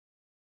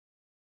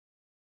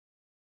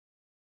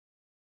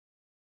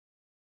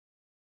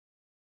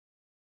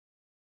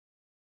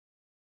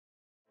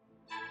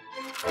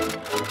Warren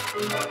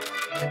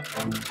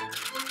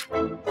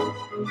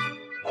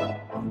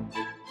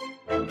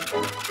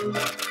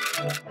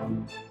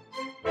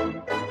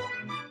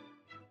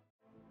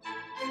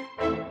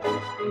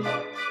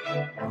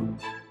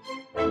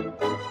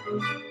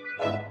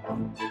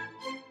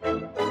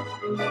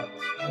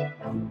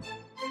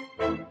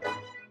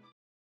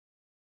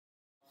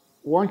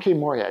K.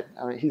 Moorhead,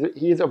 I mean,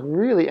 he's a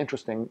really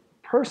interesting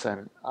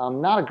person,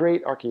 not a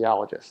great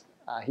archaeologist.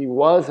 He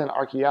was an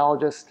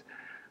archaeologist.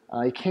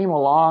 He came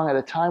along at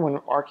a time when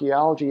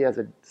archaeology as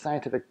a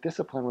scientific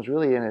discipline was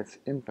really in its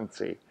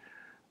infancy.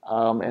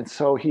 And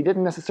so he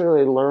didn't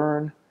necessarily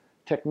learn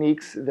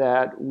techniques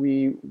that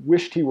we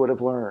wished he would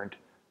have learned.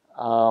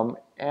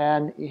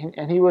 And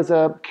he was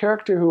a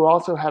character who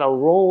also had a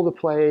role to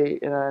play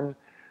in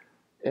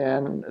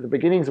the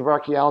beginnings of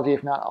archaeology,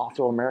 if not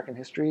also American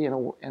history,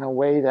 in a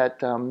way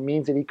that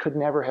means that he could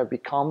never have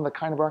become the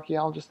kind of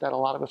archaeologist that a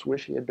lot of us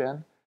wish he had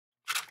been.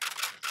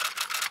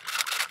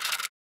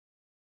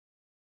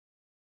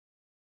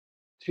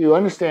 To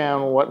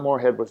understand what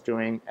Moorhead was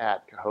doing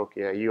at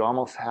Cahokia, you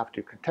almost have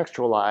to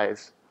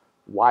contextualize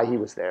why he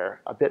was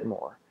there a bit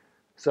more.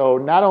 So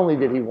not only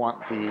did he want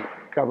the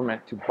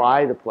government to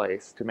buy the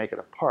place to make it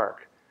a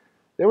park,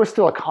 there was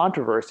still a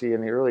controversy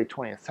in the early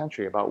 20th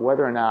century about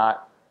whether or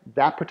not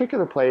that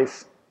particular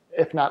place,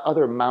 if not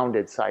other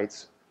mounded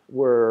sites,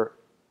 were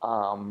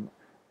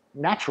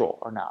natural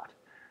or not.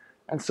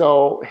 And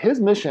so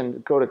his mission to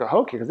go to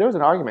Cahokia, because there was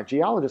an argument,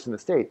 geologists in the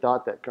state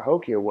thought that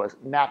Cahokia was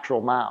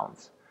natural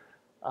mounds.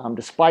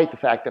 Despite the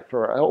fact that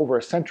for over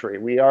a century,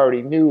 we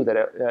already knew that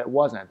it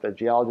wasn't. The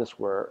geologists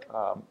were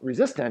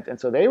resistant, and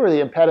so they were the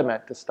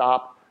impediment to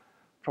stop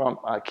from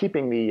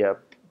keeping the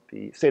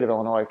state of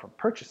Illinois from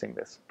purchasing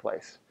this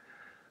place.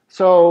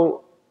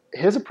 So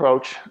his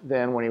approach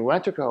then, when he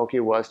went to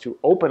Cahokia, was to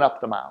open up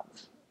the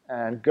mounds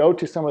and go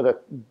to some of the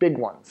big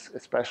ones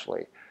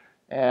especially,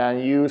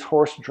 and use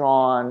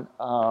horse-drawn,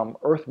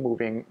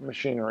 earth-moving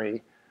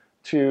machinery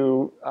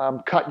to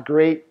cut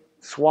great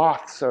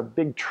swaths of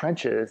big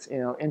trenches,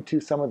 into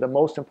some of the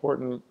most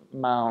important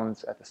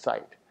mounds at the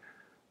site.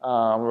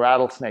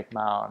 Rattlesnake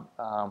Mound,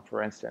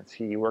 for instance,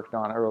 he worked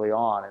on early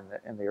on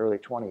in the early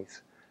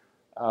 20s.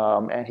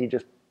 And he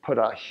just put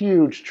a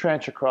huge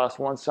trench across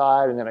one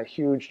side and then a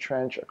huge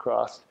trench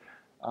across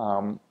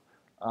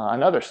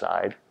another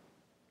side,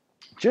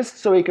 just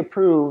so he could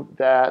prove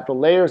that the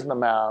layers in the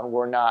mound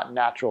were not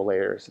natural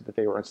layers, that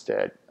they were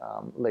instead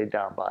laid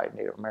down by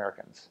Native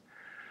Americans.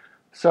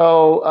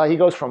 So he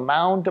goes from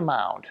mound to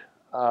mound.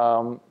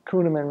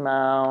 Kuhneman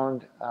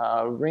Mound,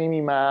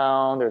 Ramey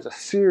Mound. There's a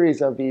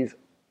series of these,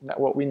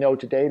 what we know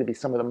today to be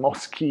some of the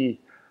most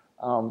key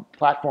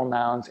platform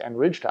mounds and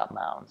ridgetop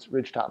mounds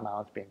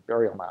being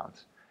burial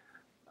mounds.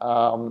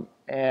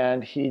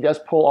 And he does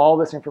pull all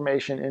this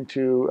information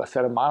into a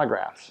set of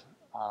monographs.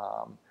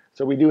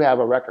 So we do have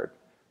a record.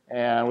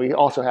 And we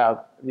also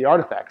have the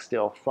artifacts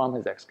still from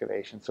his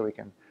excavation, so we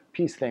can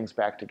piece things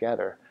back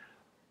together.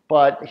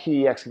 But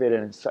he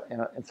excavated in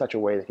such a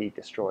way that he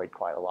destroyed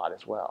quite a lot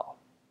as well.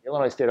 The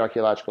Illinois State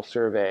Archaeological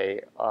Survey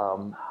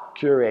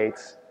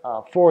curates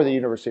for the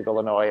University of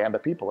Illinois and the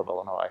people of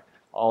Illinois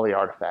all the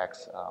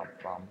artifacts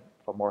from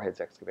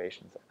Moorehead's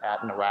excavations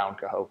at and around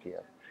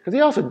Cahokia. Because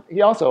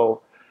he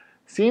also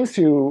seems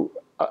to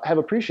have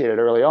appreciated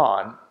early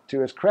on, to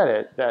his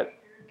credit, that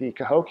the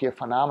Cahokia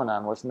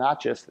phenomenon was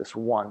not just this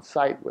one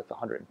site with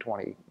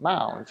 120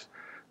 mounds,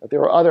 but there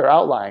were other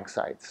outlying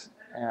sites.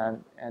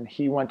 And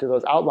he went to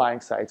those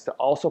outlying sites to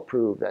also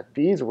prove that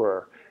these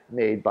were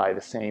made by the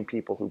same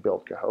people who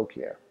built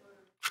Cahokia.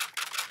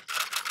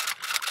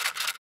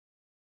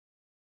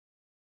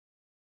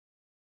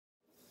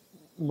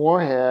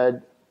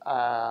 Moorhead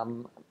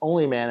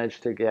only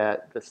managed to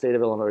get the state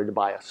of Illinois to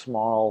buy a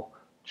small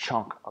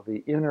chunk of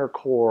the inner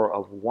core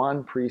of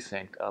one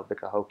precinct of the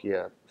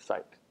Cahokia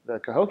site. The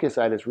Cahokia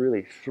site is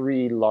really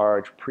 3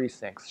 large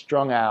precincts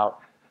strung out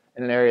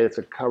in an area that's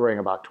covering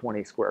about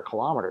 20 square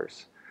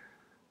kilometers.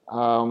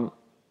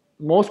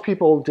 Most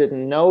people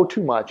didn't know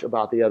too much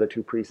about the other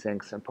 2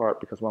 precincts, in part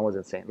because one was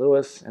in St.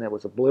 Louis, and it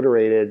was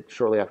obliterated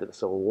shortly after the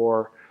Civil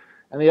War.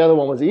 And the other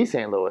one was East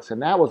St. Louis,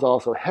 and that was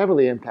also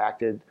heavily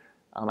impacted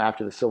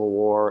after the Civil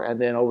War.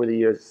 And then over the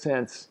years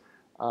since,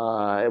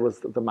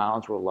 the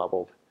mounds were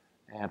leveled,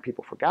 and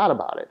people forgot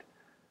about it.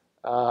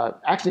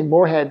 Actually,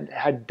 Moorhead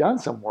had done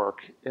some work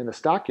in the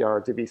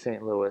stockyards of East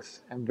St. Louis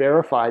and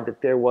verified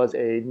that there was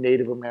a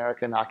Native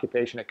American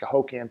occupation, a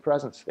Cahokian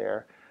presence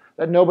there,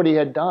 that nobody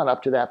had done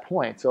up to that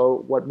point.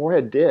 So what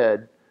Moorhead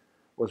did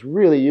was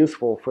really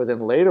useful for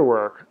then later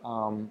work.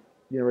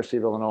 University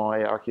of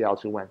Illinois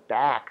Archaeology went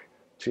back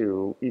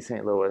to East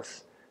St.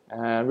 Louis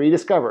and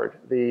rediscovered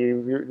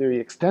the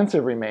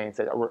extensive remains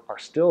that are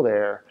still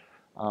there,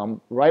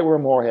 right where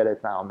Moorhead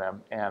had found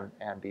them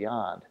and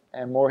beyond.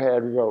 And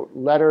Moorhead wrote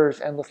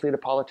letters endlessly to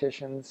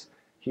politicians.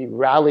 He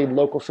rallied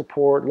local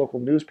support, local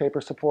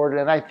newspaper support.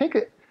 And I think,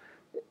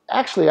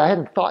 actually, I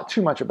hadn't thought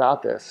too much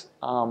about this,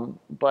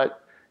 but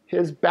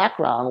his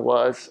background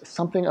was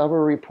something of a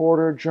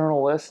reporter,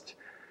 journalist.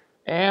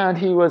 And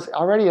he was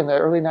already in the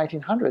early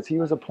 1900s, he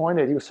was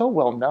so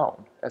well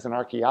known as an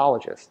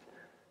archaeologist.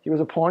 He was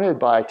appointed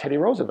by Teddy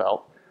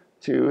Roosevelt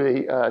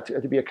to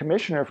be a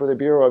commissioner for the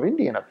Bureau of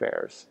Indian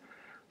Affairs.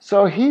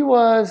 So he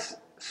was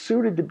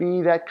suited to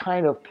be that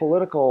kind of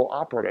political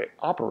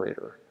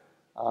operator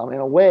in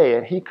a way,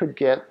 and he could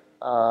get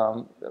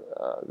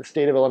the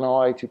state of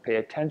Illinois to pay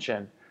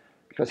attention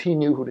because he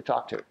knew who to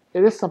talk to.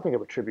 It is something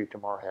of a tribute to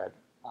Moorhead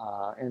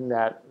in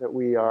that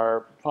we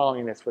are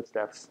following in his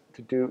footsteps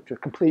to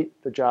complete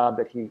the job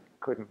that he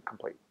couldn't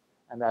complete,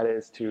 and that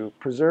is to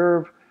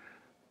preserve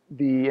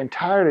the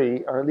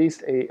entirety, or at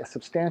least a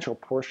substantial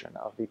portion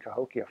of the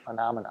Cahokia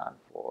phenomenon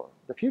for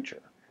the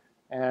future.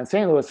 And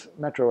St. Louis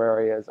metro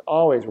area is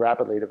always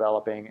rapidly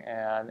developing,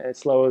 and it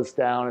slows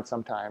down at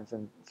some times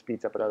and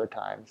speeds up at other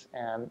times.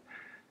 And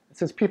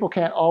since people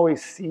can't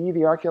always see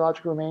the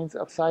archaeological remains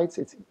of sites,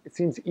 it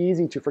seems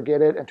easy to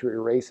forget it and to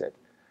erase it.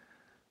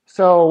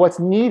 So what's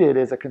needed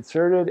is a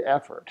concerted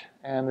effort,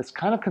 and this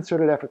kind of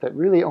concerted effort that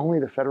really only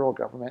the federal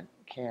government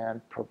can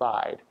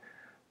provide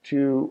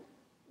to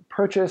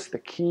purchase the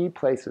key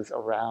places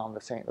around the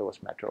St. Louis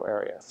metro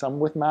area, some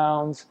with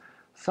mounds,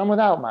 some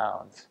without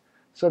mounds,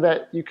 so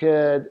that you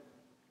could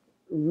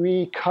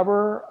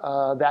recover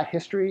that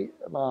history.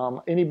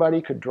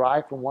 Anybody could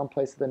drive from one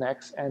place to the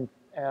next and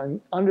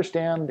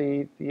understand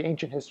the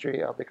ancient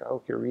history of the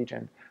Cahokia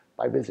region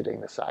by visiting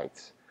the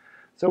sites.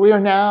 So we are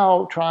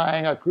now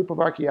trying, a group of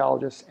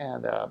archaeologists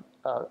and a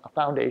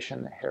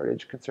foundation,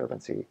 Heritage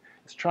Conservancy,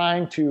 is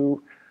trying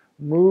to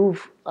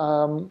move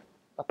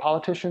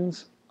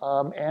politicians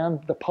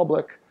and the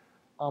public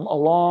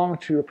along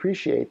to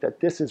appreciate that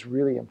this is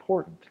really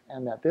important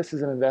and that this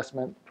is an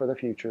investment for the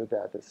future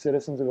that the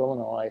citizens of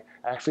Illinois,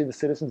 actually the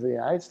citizens of the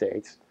United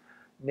States,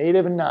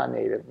 native and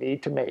non-native,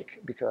 need to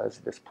make because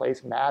this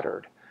place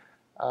mattered.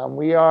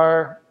 We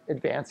are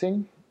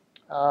advancing.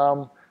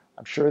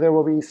 I'm sure there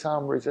will be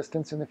some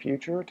resistance in the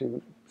future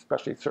to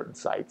especially certain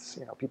sites.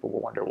 You know, people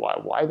will wonder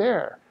why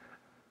there?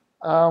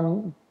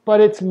 But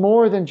it's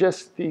more than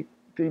just the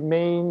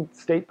main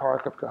state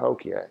park of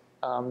Cahokia.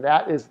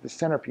 That is the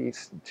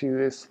centerpiece to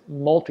this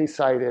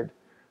multi-sited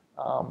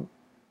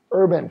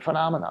urban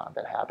phenomenon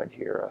that happened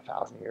here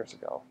 1,000 years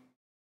ago.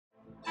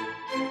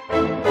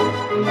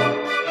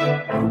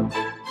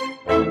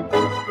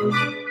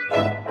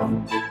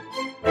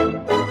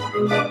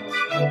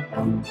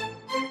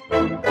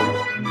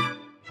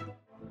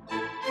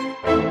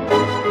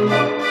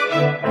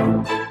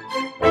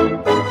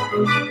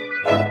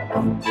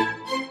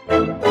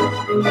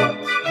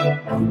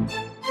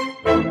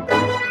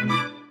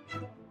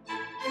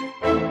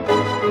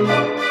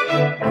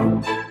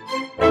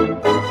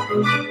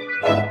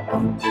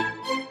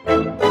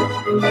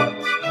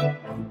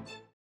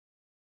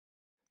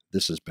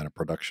 This has been a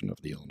production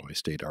of the Illinois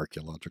State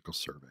Archaeological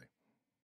Survey.